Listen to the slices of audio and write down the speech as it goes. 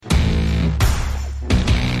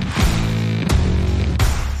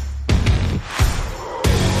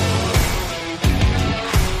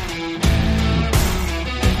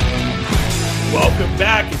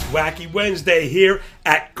Wednesday here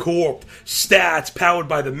at Corp Stats, powered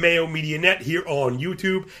by the Mayo Media Net here on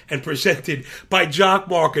YouTube and presented by Jock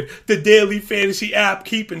Market, the daily fantasy app,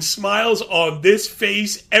 keeping smiles on this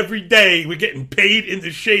face every day. We're getting paid in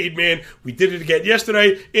the shade, man. We did it again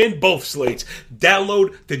yesterday in both slates.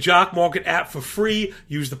 Download the Jock Market app for free.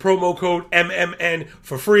 Use the promo code MMN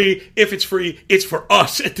for free. If it's free, it's for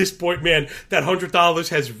us at this point, man. That $100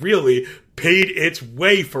 has really paid its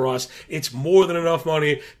way for us. It's more than enough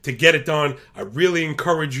money to get it done. I really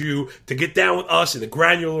encourage you to get down with us in the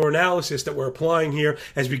granular analysis that we're applying here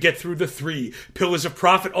as we get through the 3 pillars of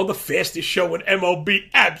profit on the fastest show in MLB.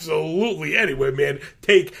 Absolutely. Anyway, man,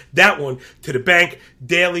 take that one to the bank.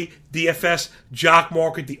 Daily DFS, Jock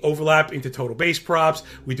Market, the overlap into total base props.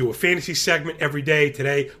 We do a fantasy segment every day.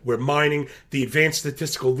 Today, we're mining the advanced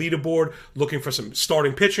statistical leaderboard, looking for some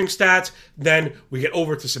starting pitching stats. Then we get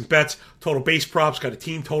over to some bets, total base props, got a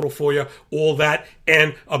team total for you, all that,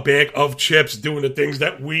 and a bag of chips, doing the things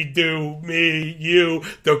that we do, me, you,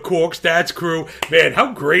 the Cork Stats crew. Man,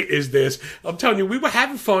 how great is this? I'm telling you, we were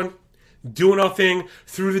having fun doing our thing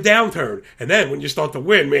through the downturn. And then when you start to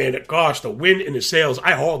win, man, gosh, the win in the sales,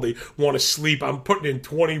 I hardly want to sleep. I'm putting in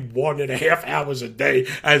 21 and a half hours a day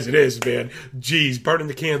as it is, man. Jeez, burning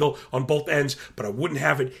the candle on both ends, but I wouldn't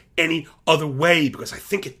have it any other way because I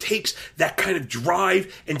think it takes that kind of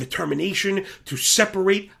drive and determination to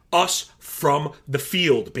separate us from the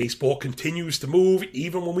field. Baseball continues to move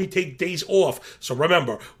even when we take days off. So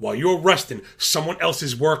remember, while you're resting, someone else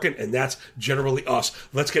is working, and that's generally us.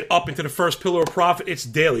 Let's get up into the first pillar of profit. It's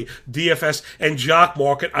daily DFS and Jock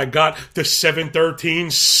Market. I got the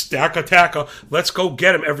 713 stack attacker. Let's go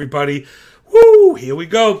get him, everybody. Woo! Here we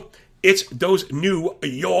go. It's those New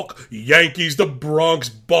York Yankees, the Bronx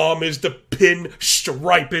Bombers, the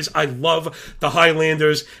Pinstripers. I love the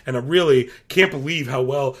Highlanders, and I really can't believe how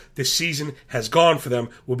well this season has gone for them.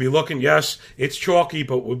 We'll be looking, yes, it's chalky,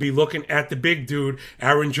 but we'll be looking at the big dude,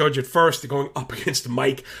 Aaron Judge at first. They're going up against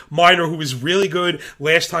Mike Minor, who is really good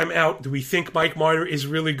last time out. Do we think Mike Minor is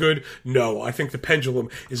really good? No, I think the pendulum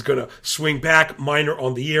is going to swing back. Minor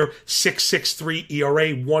on the year, 6.63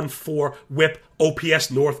 ERA, 1.4 whip, OPS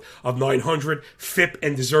north of 900, FIP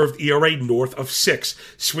and deserved ERA north of 6,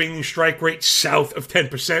 swinging strike rate south of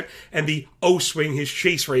 10%, and the O-swing, his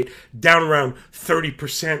chase rate, down around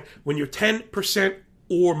 30%. When you're 10%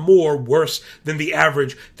 or more worse than the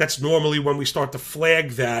average, that's normally when we start to flag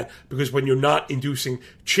that, because when you're not inducing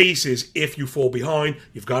chases, if you fall behind,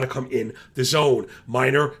 you've got to come in the zone.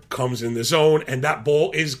 Minor comes in the zone, and that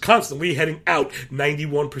ball is constantly heading out.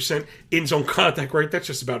 91% in-zone contact rate, that's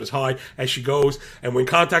just about as high as she goes, and when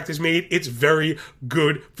contact is made, it's very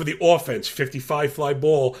good for the offense. 55 fly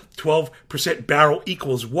ball, 12% barrel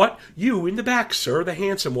equals what? You in the back, sir, the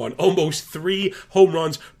handsome one. Almost 3 home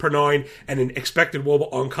runs per 9, and an expected wobble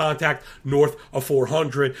on contact north of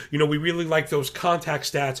 400. You know, we really like those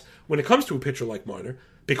contact stats when it comes to a pitcher like Minor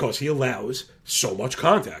because he allows so much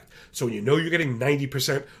contact. So when you know you're getting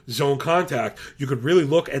 90% zone contact, you could really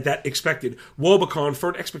look at that expected Wobicon for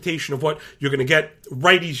an expectation of what you're going to get.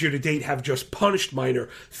 Righties year to date have just punished Minor.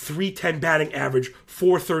 310 batting average,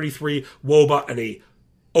 433 Woba, and a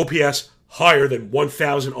OPS higher than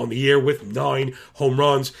 1,000 on the year with 9 home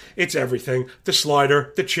runs. It's everything. The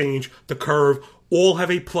slider, the change, the curve, all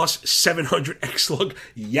have a plus 700 X-Slug.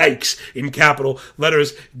 Yikes. In capital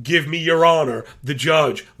letters, give me your honor. The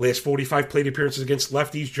Judge. Last 45 plate appearances against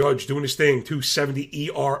lefties. Judge doing his thing. 270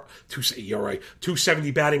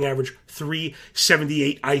 batting average.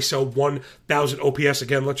 378 ISO. 1,000 OPS.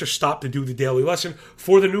 Again, let's just stop to do the daily lesson.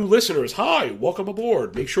 For the new listeners, hi, welcome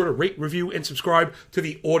aboard. Make sure to rate, review, and subscribe to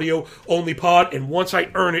the audio-only pod. And once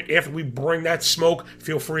I earn it, after we bring that smoke,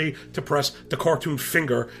 feel free to press the cartoon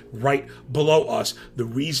finger right below us. The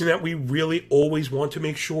reason that we really always want to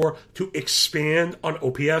make sure to expand on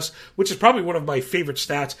OPS, which is probably one of my favorite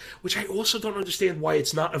stats, which I also don't understand why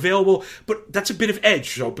it's not available, but that's a bit of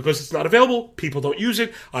edge. So because it's not available, people don't use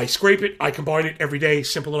it. I scrape it, I combine it every day,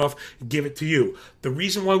 simple enough, give it to you. The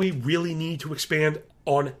reason why we really need to expand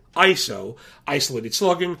on ISO, isolated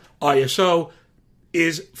slugging, ISO,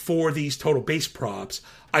 is for these total base props.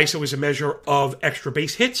 ISO is a measure of extra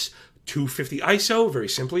base hits. 250 ISO, very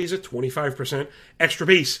simply, is a 25% extra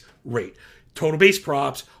base rate. Total base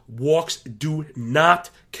props, walks do not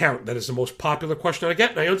count. That is the most popular question I get,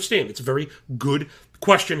 and I understand. It's a very good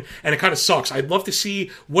question, and it kind of sucks. I'd love to see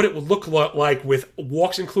what it would look like with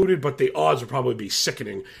walks included, but the odds would probably be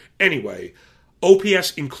sickening. Anyway,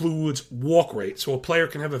 OPS includes walk rate, so a player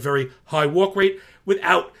can have a very high walk rate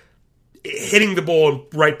without hitting the ball and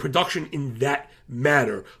right production in that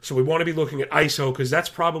matter. So we want to be looking at ISO because that's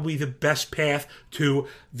probably the best path to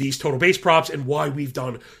these total base props and why we've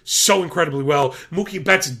done so incredibly well. Mookie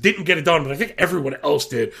Betts didn't get it done, but I think everyone else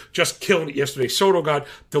did. Just killing it yesterday. Soto got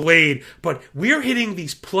delayed, but we're hitting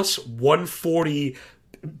these plus 140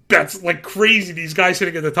 bets like crazy. These guys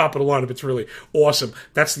hitting at the top of the lineup. It's really awesome.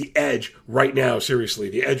 That's the edge right now,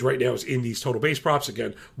 seriously. The edge right now is in these total base props.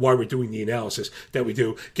 Again, why we're doing the analysis that we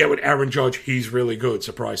do. Get with Aaron Judge. He's really good.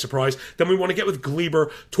 Surprise, surprise. Then we want to get with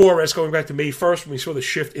Gleyber Torres going back to May 1st when we saw the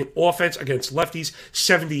shift in offense against lefties.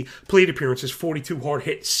 70 plate appearances, 42 hard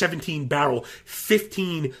hit, 17 barrel,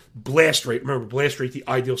 15 blast rate. Remember, blast rate, the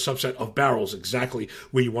ideal subset of barrels, exactly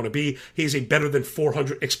where you want to be. He is a better than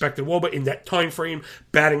 400 expected WOBA in that time frame.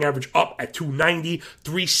 Batting average up at 290,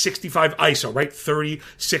 365 ISO, right?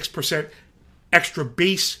 36% extra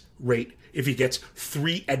base rate. If he gets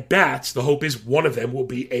 3 at-bats, the hope is one of them will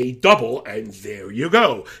be a double, and there you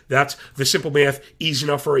go. That's the simple math, easy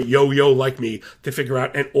enough for a yo-yo like me to figure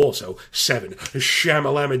out, and also 7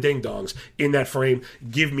 shamalama ding-dongs in that frame.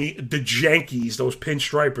 Give me the Yankees, those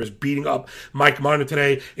pinstripers, beating up Mike Minor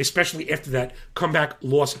today, especially after that comeback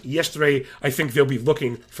loss yesterday. I think they'll be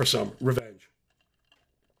looking for some revenge.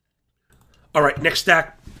 All right, next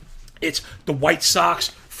stack, it's the White Sox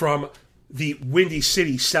from the Windy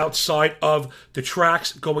City, south side of the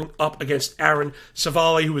tracks, going up against Aaron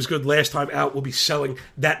Civale, who was good last time out. Will be selling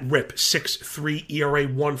that rip. 6.3 ERA,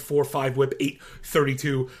 1.45 whip,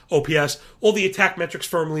 8.32 OPS. All the attack metrics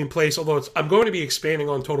firmly in place, although I'm going to be expanding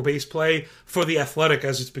on total base play for the Athletic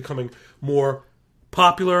as it's becoming more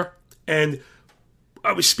popular. And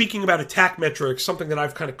I was speaking about attack metrics, something that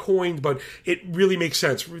I've kind of coined, but it really makes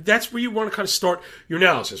sense. That's where you want to kind of start your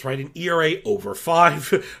analysis, right? An ERA over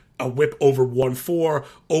 5, a whip over 1.4,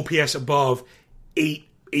 OPS above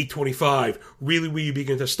 8.25, really where you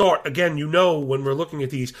begin to start. Again, you know, when we're looking at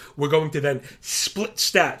these, we're going to then split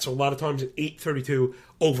stats. So a lot of times at 8.32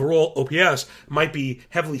 overall OPS might be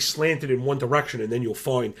heavily slanted in one direction, and then you'll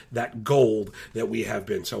find that gold that we have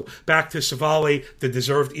been. So back to Civale, the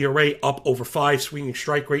deserved ERA up over 5, swinging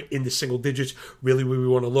strike rate in the single digits, really where we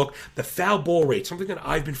want to look. The foul ball rate, something that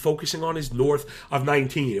I've been focusing on, is north of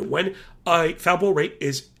 19. And when a foul ball rate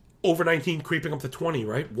is over 19, creeping up to 20,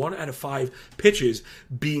 right? 1 out of 5 pitches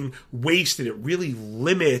being wasted. It really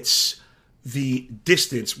limits the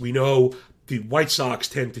distance. We know the White Sox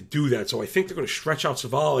tend to do that. So I think they're going to stretch out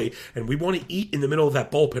Civale, and we want to eat in the middle of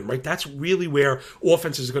that bullpen, right? That's really where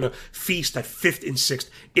offenses are going to feast that 5th and 6th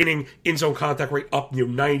inning. In-zone contact rate up near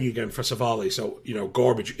 90 again for Civale. So, you know,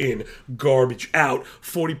 garbage in, garbage out.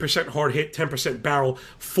 40% hard hit, 10% barrel,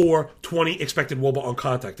 420 expected WOBA on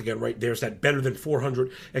contact. Again, right, there's that better than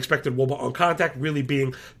 400 expected WOBA on contact really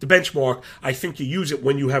being the benchmark. I think you use it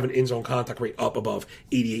when you have an in-zone contact rate up above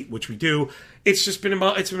 88, which we do. It's just been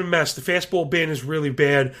it's been a mess. The fastball bin is really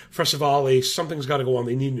bad for Civale. Something's got to go on.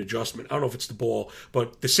 They need an adjustment. I don't know if it's the ball,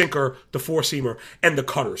 but the sinker, the four-seamer, and the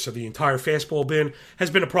cutter. So the entire fastball bin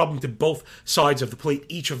has been a problem to both sides of the plate.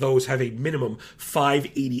 Each of those have a minimum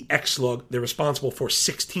 580 X slug. They're responsible for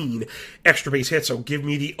 16 extra base hits. So give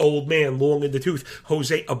me the old man, long in the tooth,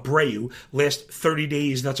 Jose Abreu. Last 30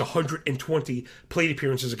 days, that's 120 plate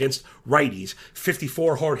appearances against righties.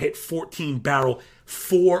 54 hard hit, 14 barrel,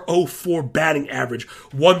 404 batting average,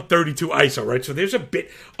 132 ISO, right? So there's a bit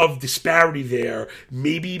of disparity there.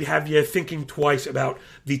 Maybe have you thinking twice about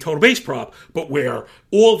the total base prop, but where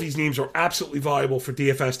all of these names are absolutely viable for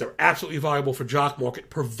DFS, they're absolutely viable for Jock Market,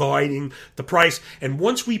 providing the price. And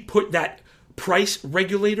once we put that price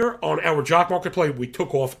regulator on our Jock Market play, we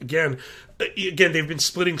took off again. Again, they've been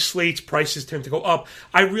splitting slates. Prices tend to go up.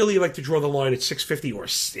 I really like to draw the line at 650 or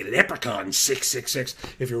Leprechaun 666,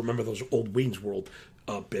 if you remember those old Wayne's World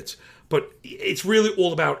bits. But it's really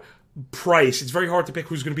all about price. It's very hard to pick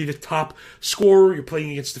who's going to be the top scorer. You're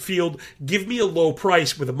playing against the field. Give me a low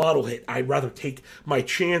price with a model hit. I'd rather take my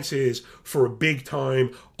chances for a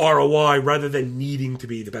big-time ROI rather than needing to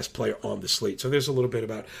be the best player on the slate. So there's a little bit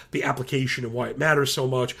about the application and why it matters so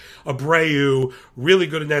much. Abreu, really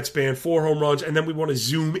good in that span, 4 home runs, and then we want to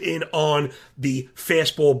zoom in on the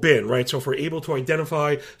fastball bin, right? So if we're able to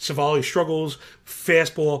identify Civale's struggles,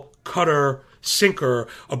 fastball, cutter, sinker,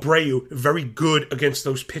 Abreu, very good against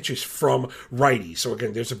those pitches from righties. So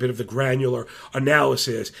again, there's a bit of the granular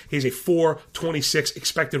analysis. He's a 426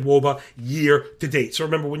 expected WOBA year to date. So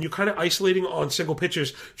remember, when you're kind of isolating on single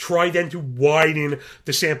pitches, try then to widen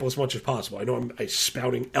the sample as much as possible. I know I'm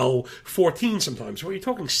spouting L14 sometimes. Well, you're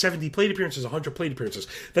talking 70 plate appearances, 100 plate appearances.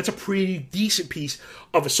 That's a pretty decent piece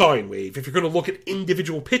of a sine wave. If you're going to look at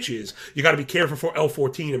individual pitches, you got to be careful for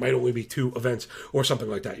L14. It might only be 2 events or something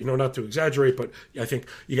like that. You know, not to exaggerate, right? But I think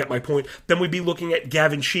you get my point. Then we'd be looking at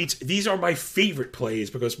Gavin Sheets. These are my favorite plays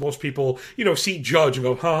because most people, see Judge and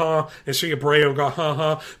go, ha, and see Abreu and go,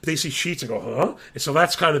 ha, but they see Sheets and go, huh? And so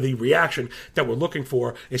that's kind of the reaction that we're looking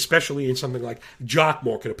for, especially in something like Jock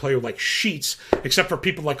Market, a player like Sheets, except for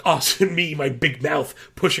people like us and me, my big mouth,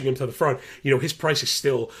 pushing him to the front. His price is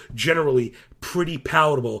still generally pretty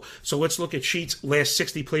palatable. So let's look at Sheets' last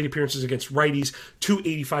 60 plate appearances against righties,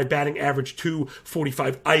 285 batting average,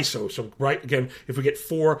 245 ISO. So, right, again, if we get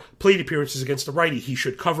 4 plate appearances against the righty, he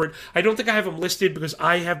should cover it. I don't think I have him listed because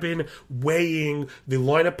I have been weighing the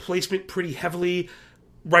lineup placement pretty heavily.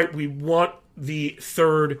 Right, we want the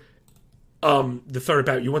third at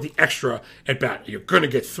bat. You want the extra at bat. You're going to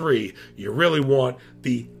get 3. You really want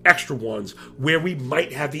the extra ones where we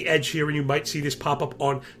might have the edge here, and you might see this pop up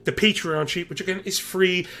on the Patreon sheet, which again is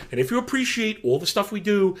free. And if you appreciate all the stuff we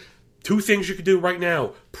do, 2 things you could do right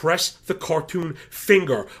now. Press the cartoon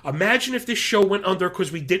finger. Imagine if this show went under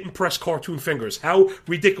because we didn't press cartoon fingers. How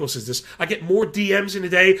ridiculous is this? I get more DMs in a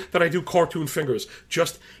day than I do cartoon fingers.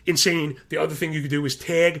 Just insane. The other thing you could do is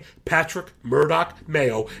tag Patrick Murdoch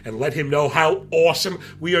Mayo and let him know how awesome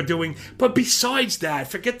we are doing. But besides that,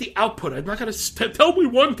 forget the output. I'm not going to tell we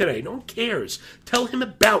won today. No one cares. Tell him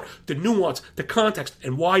about the nuance, the context,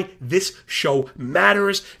 and why this show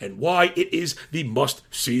matters and why it is the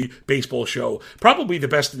must-see baseball show. Probably the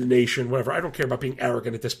best in the nation, whatever. I don't care about being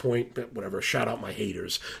arrogant at this point, but whatever. Shout out my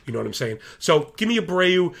haters. You know what I'm saying? So give me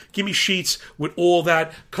Abreu, give me Sheets with all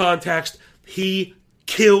that context. He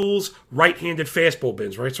kills right-handed fastball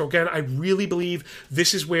bins, right? So again, I really believe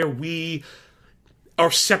this is where we are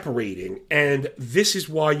separating, and this is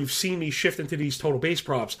why you've seen me shift into these total base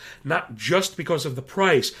props, not just because of the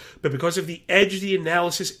price, but because of the edge the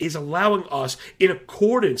analysis is allowing us in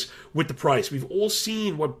accordance with the price. We've all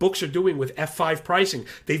seen what books are doing with F5 pricing.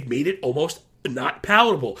 They've made it almost not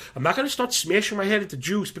palatable. I'm not going to start smashing my head into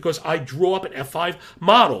juice because I draw up an F5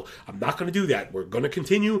 model. I'm not going to do that. We're going to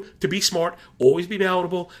continue to be smart, always be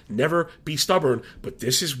palatable, never be stubborn. But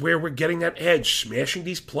this is where we're getting that edge, smashing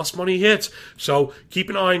these plus money hits. So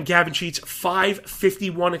keep an eye on Gavin Sheets.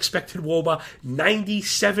 551 expected WOBA,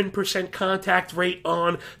 97% contact rate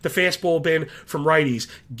on the fastball bin from righties.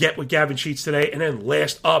 Get with Gavin Sheets today. And then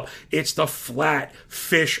last up, it's the flat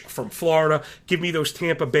fish from Florida. Give me those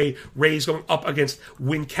Tampa Bay Rays going up against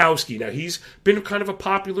Winkowski. Now, he's been kind of a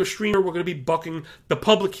popular streamer. We're going to be bucking the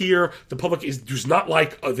public here. The public does not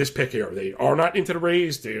like this pick here. They are not into the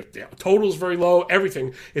Rays. Their total is very low.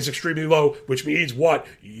 Everything is extremely low, which means what?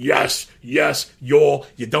 Yes, y'all.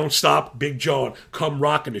 You don't stop. Big John, come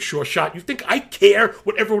rocking the short shot. You think I care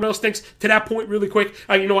what everyone else thinks to that point really quick?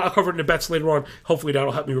 You know what? I'll cover it in the bets later on. Hopefully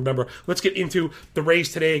that'll help me remember. Let's get into the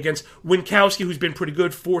Rays today against Winkowski, who's been pretty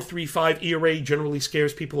good. 4.35 ERA generally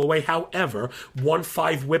scares people away. However,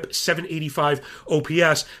 1.5 whip, 785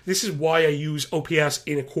 OPS. This is why I use OPS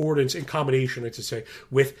in accordance, in combination, I should say,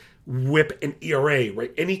 with whip and ERA,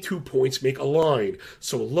 right? Any 2 points make a line.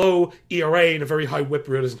 So a low ERA and a very high whip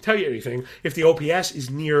really doesn't tell you anything. If the OPS is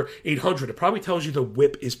near 800, it probably tells you the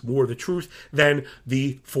whip is more the truth than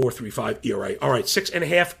the 4.35 ERA. All right,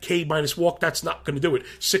 6.5 K minus walk, that's not going to do it.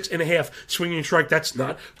 6.5 swinging and strike, that's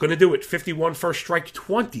not going to do it. 51 first strike,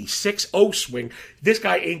 26-0 swing. This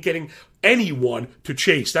guy ain't getting anyone to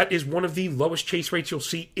chase. That is one of the lowest chase rates you'll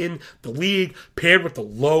see in the league, paired with the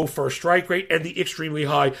low first strike rate and the extremely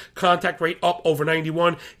high contact rate up over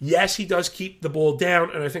 91. Yes, he does keep the ball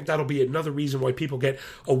down, and I think that'll be another reason why people get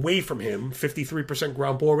away from him. 53%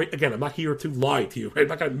 ground ball rate. Again, I'm not here to lie to you, right? I'm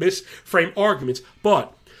not going to misframe arguments,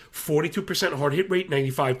 but 42% hard hit rate,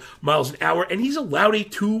 95 miles an hour, and he's allowed a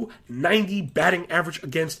 290 batting average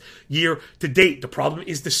against year to date. The problem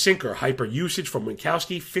is the sinker. Hyper usage from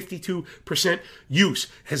Winkowski, 52% use,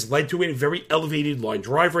 has led to a very elevated line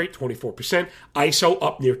drive rate, 24%, ISO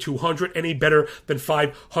up near 200, and a better than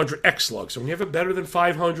 500 X-slug. So when you have a better than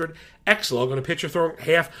 500 X-slug on a pitcher throwing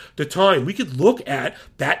half the time, we could look at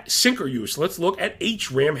that sinker use. Let's look at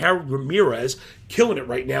H-Ram, Harold Ramirez, killing it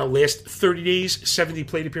right now. Last 30 days, 70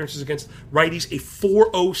 plate appearances against righties, a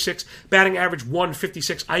 406 batting average,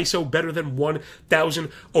 156 ISO, better than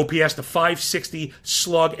 1,000 OPS, the 560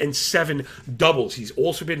 slug, and 7 doubles. He's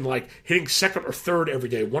also been hitting second or third every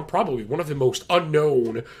day. Probably one of the most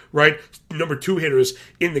unknown, right, number 2 hitters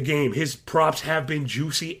in the game. His props have been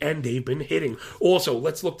juicy and they've been hitting. Also,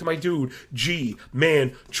 let's look to my dude,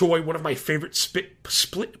 Ji-Man Choi, one of my favorite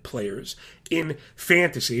split players in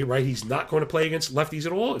fantasy, right? He's not going to play against lefties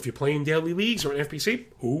at all. If you're playing daily leagues or an FPC,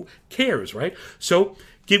 who cares, right? So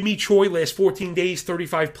Give me Choi last 14 days,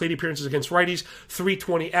 35 plate appearances against righties,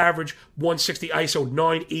 320 average, 160 ISO,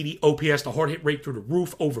 980 OPS, the hard hit rate through the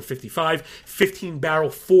roof, over 55, 15 barrel,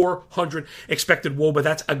 400 expected WOBA.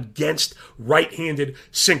 That's against right-handed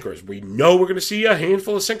sinkers. We know we're going to see a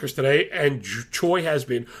handful of sinkers today, and Choi has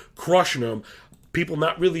been crushing them. People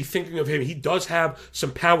not really thinking of him. He does have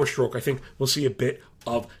some power stroke. I think we'll see a bit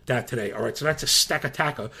of that today. All right, so that's a stack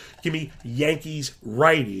attacker. Give me Yankees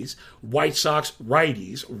righties, White Sox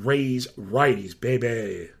righties, Rays righties,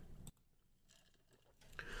 baby.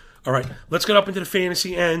 All right, let's get up into the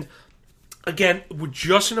fantasy end. Again, we're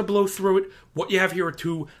just going to blow through it. What you have here are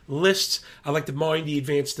two lists. I like to mine the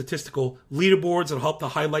advanced statistical leaderboards that'll help to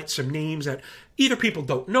highlight some names that either people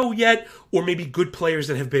don't know yet or maybe good players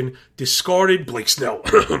that have been discarded. Blake Snell.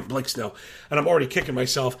 Blake Snell. And I'm already kicking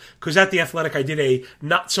myself because at The Athletic I did a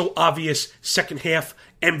not-so-obvious second half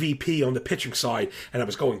MVP on the pitching side, and I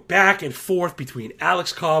was going back and forth between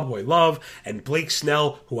Alex Cobb, who I love, and Blake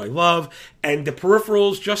Snell, who I love, and the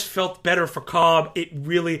peripherals just felt better for Cobb. It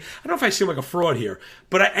really, I don't know if I seem like a fraud here,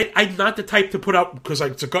 but I'm not the type to put out, because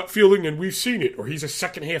it's a gut feeling and we've seen it, or he's a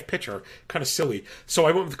second half pitcher, kind of silly. So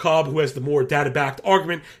I went with Cobb, who has the more data-backed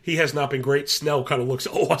argument. He has not been great. Snell kind of looks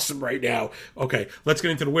awesome right now. Okay, let's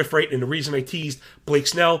get into the whiff rate, and the reason I teased Blake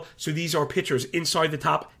Snell, so these are pitchers inside the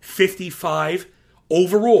top 55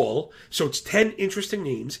 overall, so it's 10 interesting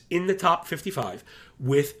names in the top 55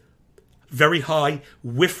 with very high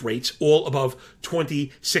whiff rates, all above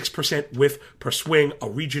 26% whiff per swing. I'll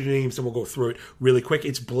read you the names, then we'll go through it really quick.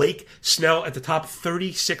 It's Blake Snell at the top,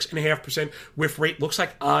 36.5% whiff rate. Looks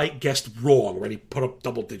like I guessed wrong. Already put up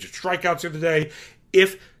double-digit strikeouts the other day.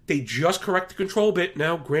 If they just correct the control bit.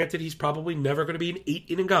 Now, granted, he's probably never going to be an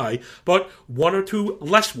 8-inning guy, but 1 or 2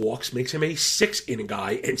 less walks makes him a 6-inning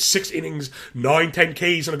guy, and 6 innings, 9-10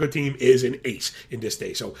 Ks on a good team is an ace in this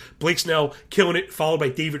day. So Blake Snell killing it, followed by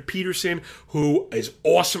David Peterson, who is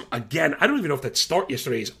awesome again. I don't even know if that start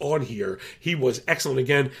yesterday is on here. He was excellent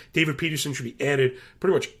again. David Peterson should be added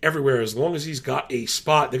pretty much everywhere. As long as he's got a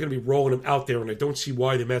spot, they're going to be rolling him out there, and I don't see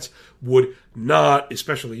why the Mets would not,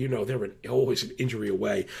 especially, they're always an injury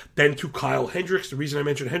away. Then to Kyle Hendricks. The reason I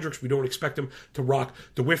mentioned Hendricks, we don't expect him to rock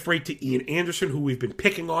the whiff rate. To Ian Anderson, who we've been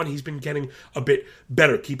picking on. He's been getting a bit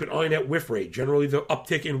better. Keep an eye on that whiff rate. Generally, the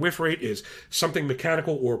uptick in whiff rate is something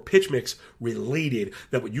mechanical or pitch mix related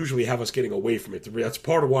that would usually have us getting away from it. That's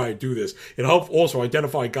part of why I do this. It helps also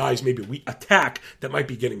identify guys maybe we attack that might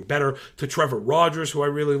be getting better. To Trevor Rogers, who I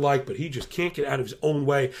really like, but he just can't get out of his own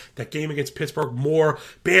way. That game against Pittsburgh, more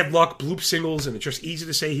bad luck, bloop singles, and it's just easy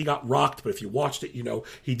to say he got rocked, but if you watched it,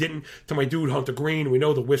 he didn't. To my dude, Hunter Green, we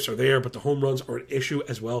know the whiffs are there, but the home runs are an issue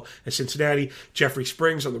as well as Cincinnati. Jeffrey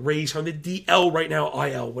Springs on the Rays, on the DL right now,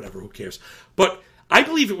 IL, whatever, who cares. But I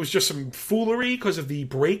believe it was just some foolery because of the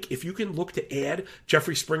break. If you can look to add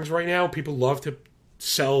Jeffrey Springs right now, people love to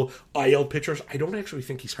sell IL pitchers. I don't actually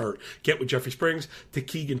think he's hurt. Get with Jeffrey Springs, to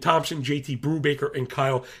Keegan Thompson, JT Brubaker, and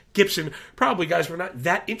Kyle Gibson. Probably guys we're not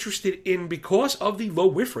that interested in because of the low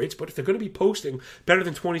whiff rates, but if they're going to be posting better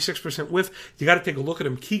than 26% whiff, you got to take a look at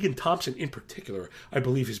them. Keegan Thompson in particular, I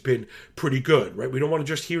believe, has been pretty good, right? We don't want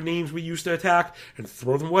to just hear names we used to attack and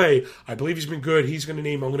throw them away. I believe he's been good. He's going to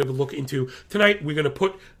name I'm going to look into tonight. We're going to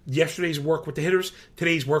put yesterday's work with the hitters,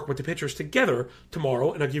 today's work with the pitchers together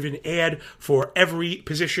tomorrow, and I'll give you an ad for every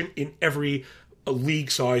position in every league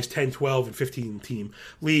size, 10, 12, and 15 team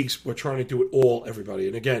leagues. We're trying to do it all, everybody.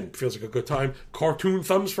 And again, feels like a good time. Cartoon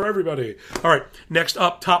thumbs for everybody. All right, next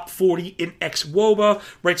up, top 40 in xwOBA.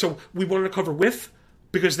 Right, so we wanted to cover whiff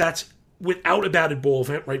because that's without a batted ball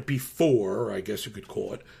event, right, before, I guess you could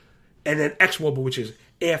call it. And then xwOBA, which is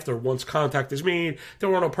after, once contact is made.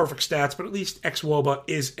 There are no perfect stats, but at least xwOBA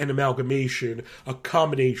is an amalgamation, a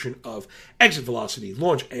combination of exit velocity,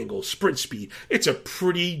 launch angle, sprint speed. It's a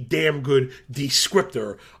pretty damn good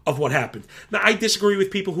descriptor of what happened. Now, I disagree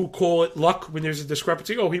with people who call it luck when there's a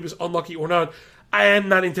discrepancy. Oh, he was unlucky or not. I am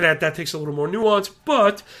not into that. That takes a little more nuance,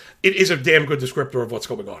 but it is a damn good descriptor of what's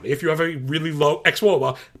going on. If you have a really low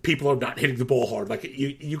xwOBA, people are not hitting the ball hard. Like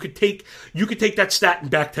you could take that stat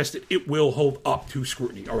and backtest it. It will hold up to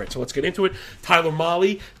scrutiny. All right, so let's get into it. Tyler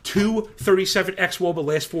Mahle, 237 xwOBA,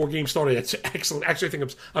 last 4 games started. That's excellent. Actually, I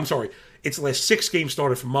think I'm sorry. It's the last 6 games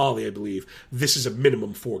started for Mahle, I believe. This is a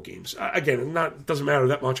minimum 4 games. Again, it doesn't matter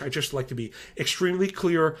that much. I just like to be extremely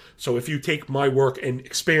clear. So if you take my work and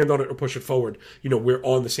expand on it or push it forward, we're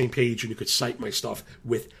on the same page and you could cite my stuff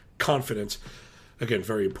with confidence. Again,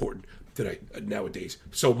 very important. today, nowadays.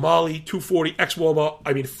 So Molly, 240,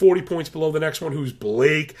 xwOBA, 40 points below the next one, who's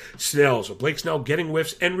Blake Snell. So Blake Snell getting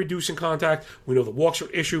whiffs and reducing contact. We know the walks are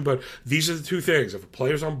an issue, but these are the two things. If a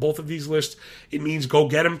player's on both of these lists, it means go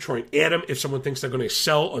get him, try and add him. If someone thinks they're going to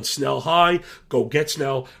sell on Snell high, go get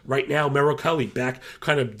Snell. Right now, Merrill Kelly back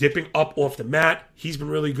kind of dipping up off the mat. He's been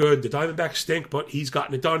really good. The Diamondbacks stink, but he's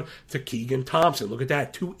gotten it done. To Keegan Thompson. Look at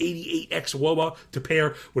that. 288 xwOBA to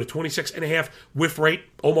pair with a 26.5 whiff rate.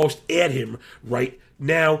 Almost add him right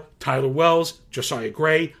now. Tyler Wells, Josiah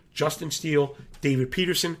Gray, Justin Steele, David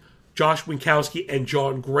Peterson, Josh Winkowski, and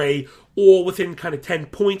John Gray, all within kind of 10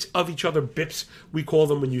 points of each other. BIPs, we call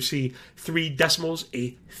them when you see 3 decimals,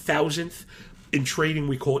 a thousandth. In trading,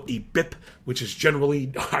 we call it a BIP, which is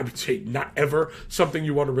generally, I would say, not ever something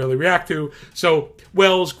you want to really react to. So,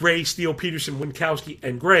 Wells, Gray, Steele, Peterson, Winkowski,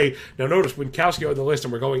 and Gray. Now, notice Winkowski on the list,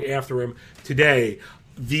 and we're going after him today.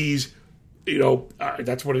 These,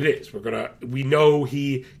 that's what it is. We know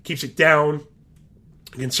he keeps it down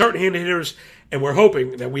against certain hand hitters, and we're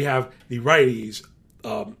hoping that we have the righties,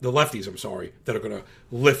 the lefties, that are going to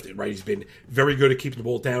lift it, right? He's been very good at keeping the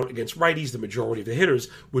ball down against righties, the majority of the hitters,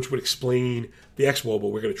 which would explain the xwOBA.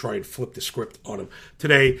 We're going to try and flip the script on him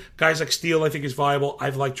today. Guys like Steele, I think, is viable.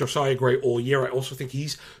 I've liked Josiah Gray all year. I also think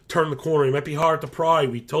he's turned the corner. He might be hard to pry.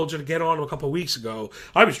 We told you to get on him a couple of weeks ago.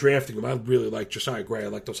 I was drafting him. I really like Josiah Gray. I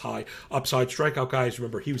like those high upside strikeout guys.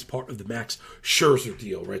 Remember, he was part of the Max Scherzer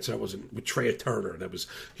deal, right? So that wasn't with Trey Turner.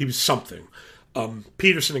 He was something.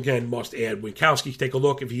 Peterson, again, must add. Winkowski, take a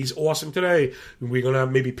look. If he's awesome today, we're going to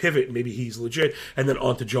maybe pivot. Maybe he's legit. And then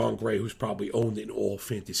on to John Gray, who's probably owned in all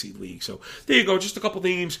fantasy leagues. So there you go. Just a couple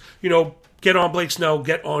names. Get on Blake Snell.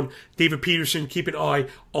 Get on David Peterson. Keep an eye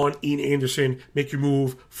on Ian Anderson. Make your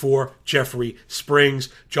move for Jeffrey Springs.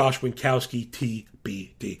 Josh Winkowski,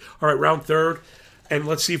 TBD. All right, round third. And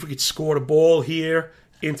let's see if we can score the ball here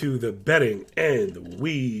into the betting. And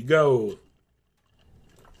we go.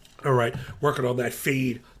 All right, working on that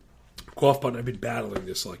fade cough button. I've been battling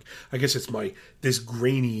this. I guess it's this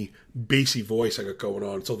grainy, bassy voice I got going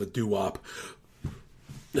on. It's all the doo-wop.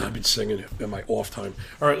 I've been singing in my off time.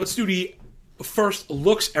 All right, let's do the first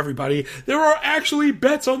looks, everybody. There are actually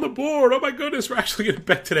bets on the board. Oh my goodness, we're actually going to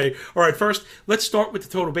bet today. All right, first, let's start with the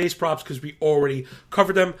total base props because we already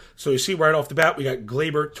covered them. So you see right off the bat, we got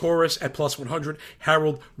Gleyber Torres at plus 100,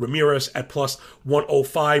 Harold Ramirez at plus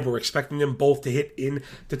 105. We're expecting them both to hit in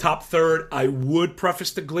the top third. I would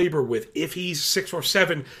preface the Gleyber with, if he's 6 or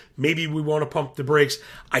 7, maybe we want to pump the brakes.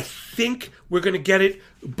 I think we're going to get it,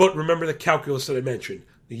 but remember the calculus that I mentioned.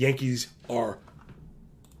 The Yankees are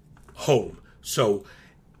home. So,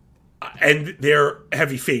 and they're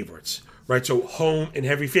heavy favorites, right? So home and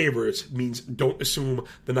heavy favorites means don't assume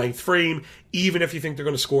the 9th frame. Even if you think they're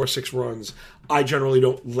going to score 6 runs, I generally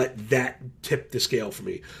don't let that tip the scale for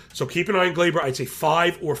me. So keep an eye on Gleyber. I'd say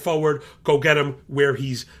 5 or forward. Go get him where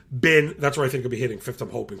he's been. That's where I think he'll be hitting. 5th, I'm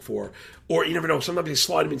hoping for. Or you never know. Sometimes they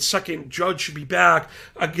slide him in 2nd. Judge should be back.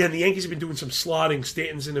 Again, the Yankees have been doing some slotting.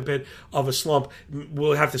 Stanton's in a bit of a slump.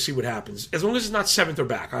 We'll have to see what happens. As long as it's not 7th or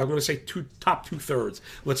back. I'm going to say top 2/3.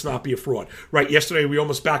 Let's not be a fraud. Right, yesterday we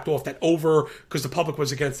almost backed off that over because the public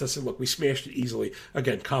was against us. And look, we smashed it easily.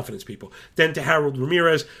 Again, confidence, people. Then to Harold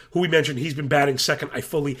Ramirez, who we mentioned, he's been batting 2nd. I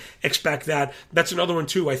fully expect that. That's another one,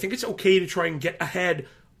 too. I think it's okay to try and get ahead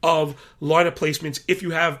of lineup placements if you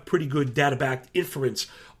have pretty good data-backed inference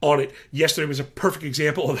on it. Yesterday was a perfect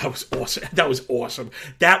example. That was awesome. That was awesome.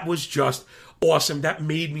 That was just awesome. That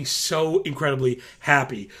made me so incredibly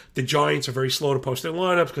happy. The Giants are very slow to post their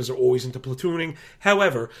lineups because they're always into platooning.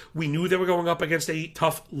 However, we knew they were going up against a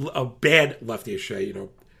bad lefty,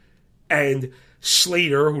 and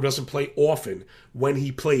Slater, who doesn't play often, when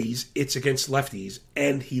he plays, it's against lefties,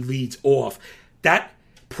 and he leads off. That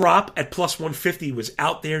prop at plus 150 was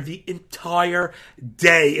out there the entire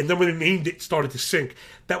day, and then when they named it started to sink.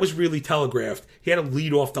 That was really telegraphed. He had a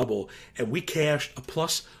lead-off double, and we cashed a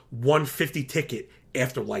plus 150 ticket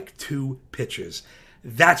after 2 pitches.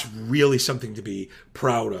 That's really something to be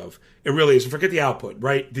proud of. It really is. And forget the output,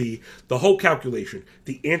 right? The whole calculation,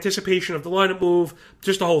 the anticipation of the lineup move,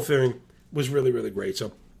 just the whole thing was really, really great.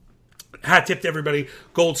 So, hat tip to everybody.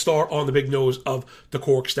 Gold star on the big nose of the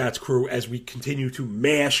Cork Stats crew as we continue to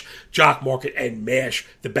mash Jock Market and mash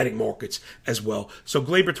the betting markets as well. So,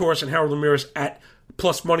 Gleyber Torres and Harold Ramirez at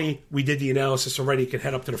plus money. We did the analysis already. You can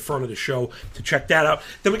head up to the front of the show to check that out.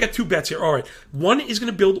 Then we got 2 bets here. All right. One is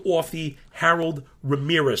going to build off the Harold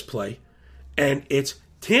Ramirez play, and it's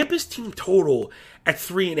Tampa's team total at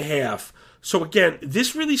 3.5. So, again,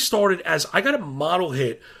 this really started as I got a model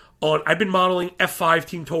hit I've been modeling F5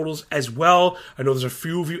 team totals as well. I know there's a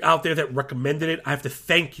few of you out there that recommended it. I have to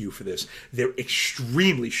thank you for this. They're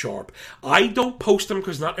extremely sharp. I don't post them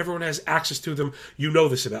because not everyone has access to them. You know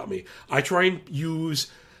this about me. I try and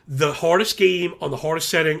use the hardest game on the hardest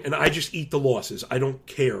setting, and I just eat the losses. I don't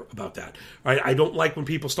care about that. Right? I don't like when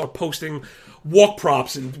people start posting walk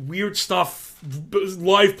props and weird stuff,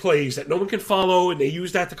 live plays that no one can follow, and they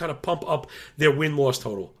use that to kind of pump up their win-loss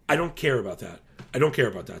total. I don't care about that. I don't care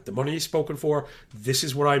about that. The money is spoken for. This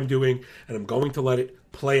is what I'm doing, and I'm going to let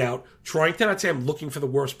it play out. Trying to not say I'm looking for the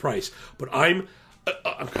worst price, but God,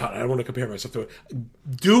 I don't want to compare myself to it.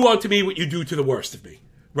 Do unto me what you do to the worst of me,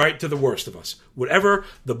 right? To the worst of us. Whatever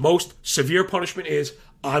the most severe punishment is,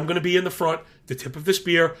 I'm going to be in the front, the tip of the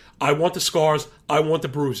spear. I want the scars. I want the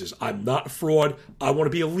bruises. I'm not a fraud. I want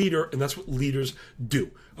to be a leader, and that's what leaders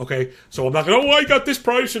do. Okay? So I'm not going, I got this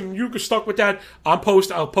price, and you get stuck with that. I'll post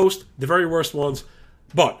the very worst ones.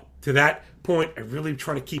 But to that point, I really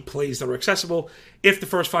try to keep plays that are accessible. If the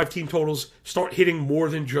first 5 team totals start hitting more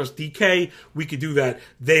than just DK, we could do that.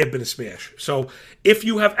 They have been a smash. So if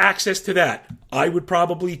you have access to that, I would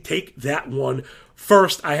probably take that one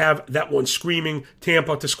first. I have that one screaming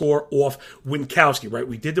Tampa to score off Winkowski, right?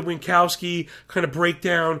 We did the Winkowski kind of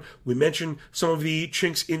breakdown. We mentioned some of the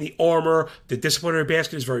chinks in the armor. The disciplinary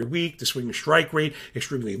basket is very weak. The swing and strike rate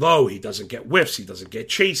extremely low. He doesn't get whiffs. He doesn't get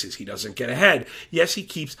chases. He doesn't get ahead. Yes, he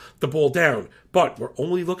keeps the ball down, but we're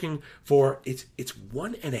only looking for it's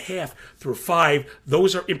 1.5 through 5.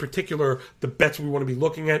 Those are in particular the bets we want to be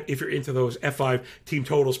looking at if you're into those F5 team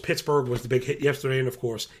totals. Pittsburgh was the big hit yesterday, and of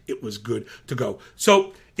course it was good to go.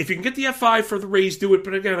 So if you can get the F5 for the Rays, do it.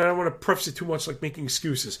 But again, I don't want to preface it too much like making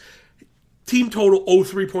excuses. Team total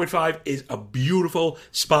 03.5 is a beautiful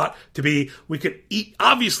spot to be. We could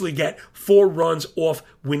obviously get 4 runs off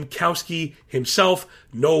Winkowski himself.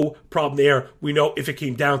 No problem there. We know if it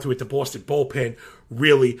came down to it, the Boston bullpen,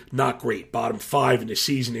 really not great. Bottom 5 in the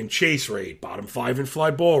season in chase rate, bottom 5 in fly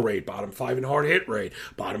ball rate, bottom 5 in hard hit rate,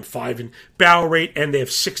 bottom 5 in barrel rate, and they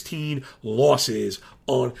have 16 losses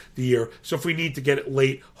on the year. So if we need to get it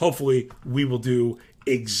late, hopefully we will do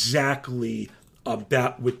exactly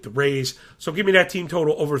that with the Rays. So give me that team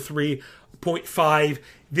total over 3.5.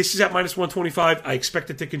 This is at minus 125. I expect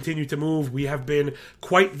it to continue to move. We have been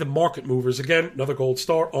quite the market movers. Again, another gold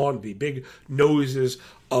star on the big noses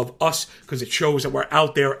of us because it shows that we're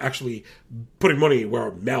out there actually putting money where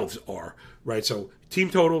our mouths are, right? So team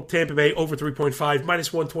total, Tampa Bay over 3.5,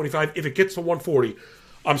 minus 125. If it gets to 140,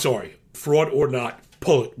 I'm sorry, fraud or not,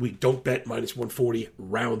 pull it. We don't bet minus 140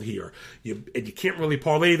 round here. You can't really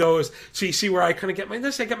parlay those. So you see where I kind of get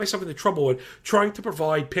myself into trouble with trying to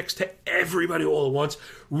provide picks to everybody all at once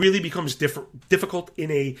really becomes difficult in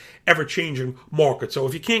a ever-changing market. So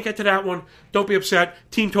if you can't get to that one, don't be upset.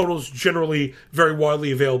 Team totals generally very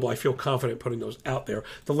widely available. I feel confident putting those out there.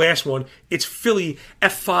 The last one, it's Philly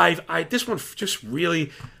F5. This one just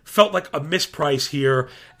really felt like a misprice here,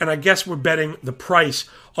 and I guess we're betting the price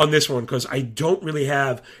on this one because I don't really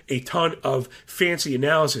have a ton of fancy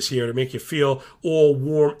analysis here to make you feel all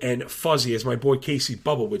warm and fuzzy, as my boy Casey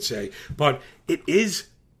Bubble would say. But it is,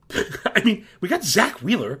 I mean, we got Zach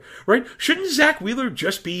Wheeler, right? Shouldn't Zach Wheeler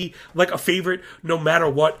just be like a favorite no matter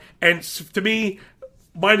what? And to me,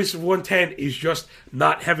 minus 110 is just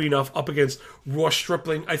not heavy enough up against Ross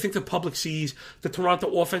Stripling. I think the public sees the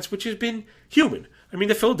Toronto offense, which has been human. I mean,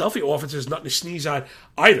 the Philadelphia offense is nothing to sneeze at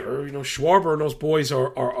either. You know, Schwarber and those boys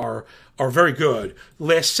are very good.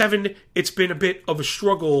 Last 7, it's been a bit of a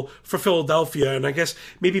struggle for Philadelphia, and I guess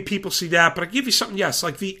maybe people see that. But I give you something, yes,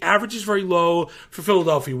 like the average is very low for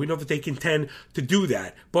Philadelphia. We know that they can tend to do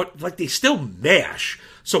that, but like they still mash.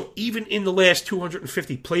 So even in the last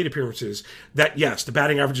 250 plate appearances, that yes, the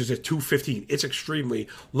batting average is at 215. It's extremely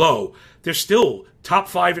low. They're still top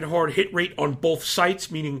 5 in hard hit rate on both sites,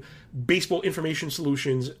 meaning Baseball Information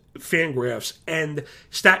Solutions, Fangraphs, and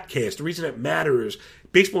StatCast. The reason it matters,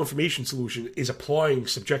 Baseball Information Solution is applying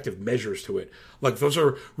subjective measures to it. Like, those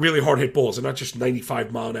are really hard-hit balls. They're not just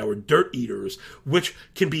 95-mile-an-hour dirt eaters, which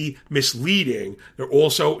can be misleading. They're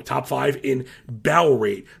also top 5 in barrel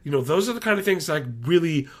rate. You know, those are the kind of things that I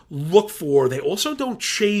really look for. They also don't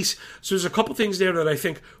chase. So there's a couple things there that I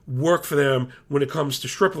think work for them when it comes to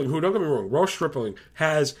Stripling, who, don't get me wrong, Ross Stripling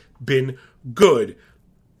has been good.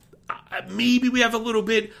 Maybe we have a little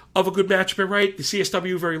bit of a good matchup, right? The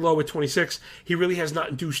CSW very low at 26. He really has not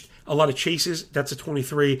induced a lot of chases. That's at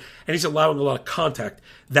 23. And he's allowing a lot of contact.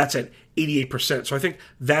 That's at 88%. So I think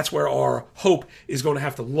that's where our hope is going to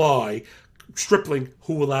have to lie. Stripling,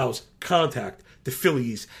 who allows contact. the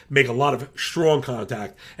Phillies make a lot of strong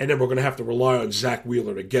contact, and then we're going to have to rely on Zach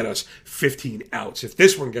Wheeler to get us 15 outs. If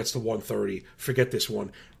this one gets to 130, forget this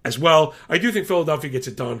one as well. I do think Philadelphia gets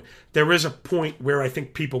it done. There is a point where I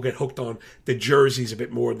think people get hooked on the jerseys a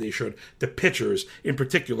bit more than they should, the pitchers in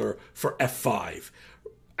particular for F5.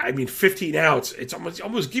 I mean, 15 outs, it's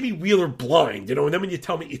almost give me Wheeler blind, and then when you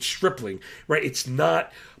tell me it's Stripling, right, it's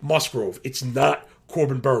not Musgrove, it's not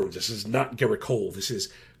Corbin Burns, this is not Gerrit Cole, this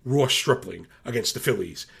is Ross Stripling against the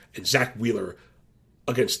Phillies, and Zach Wheeler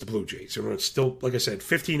against the Blue Jays. So it's still, like I said,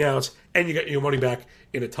 15 outs, and you get your money back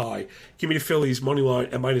in a tie. Give me the Phillies money line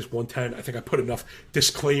at minus 110. I think I put enough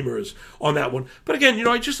disclaimers on that one. But again,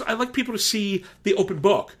 I like people to see the open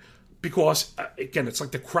book because, again, it's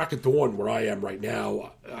like the crack of dawn where I am right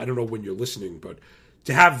now. I don't know when you're listening, but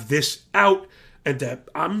to have this out and that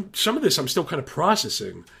some of this I'm still kind of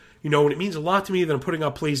processing, and it means a lot to me that I'm putting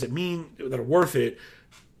out plays that are worth it.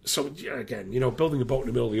 So, again, building a boat in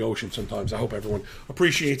the middle of the ocean sometimes. I hope everyone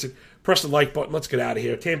appreciates it. Press the like button. Let's get out of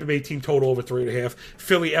here. Tampa Bay team total over 3.5.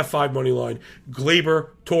 Philly F5 money line. Glaber,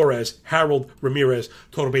 Torres, Harold, Ramirez.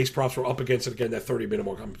 Total base props were up against it again. That 30-minute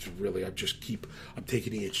mark. I'm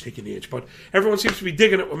taking the inch. But everyone seems to be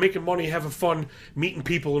digging it. We're making money, having fun, meeting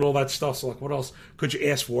people and all that stuff. So, what else could you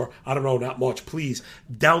ask for? I don't know, not much. Please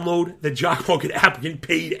download the Jock Market app. We're getting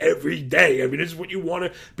paid every day. I mean, this is what you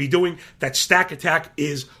want to be doing. That stack attack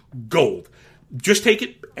is gold. Just take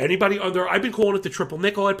it. Anybody under, I've been calling it the triple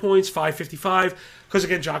nickel at points, 555, because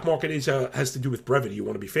again, Jock Market has to do with brevity. You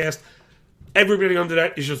want to be fast. Everybody under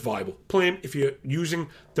that is just viable. Play them if you're using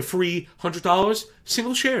the free $100,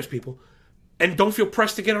 single shares, people. And don't feel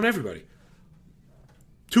pressed to get on everybody.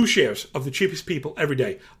 2 shares of the cheapest people every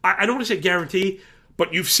day. I don't want to say guarantee,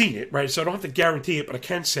 but you've seen it, right? So I don't have to guarantee it, but I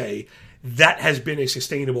can say that has been a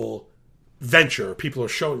sustainable venture. People are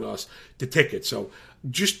showing us the ticket. So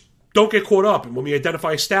just don't get caught up. And when we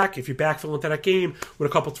identify a stack, if you backfill into that game with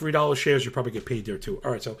a couple $3 shares, you probably get paid there too.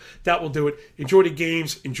 All right, so that will do it. Enjoy the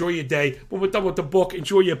games. Enjoy your day. When we're done with the book,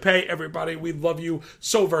 enjoy your pay, everybody. We love you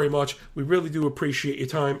so very much. We really do appreciate your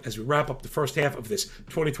time as we wrap up the first half of this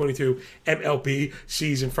 2022 MLB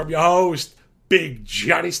season. From your host, Big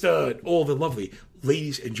Johnny Stud, all the lovely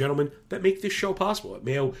ladies and gentlemen that make this show possible at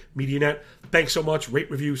Mayo Media Net. Thanks so much.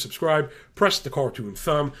 Rate, review, subscribe. Press the cartoon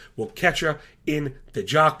thumb. We'll catch you in the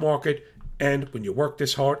Jock Market. And when you work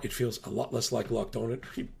this hard, it feels a lot less like luck, don't it?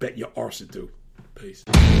 You bet your arse it do. Peace.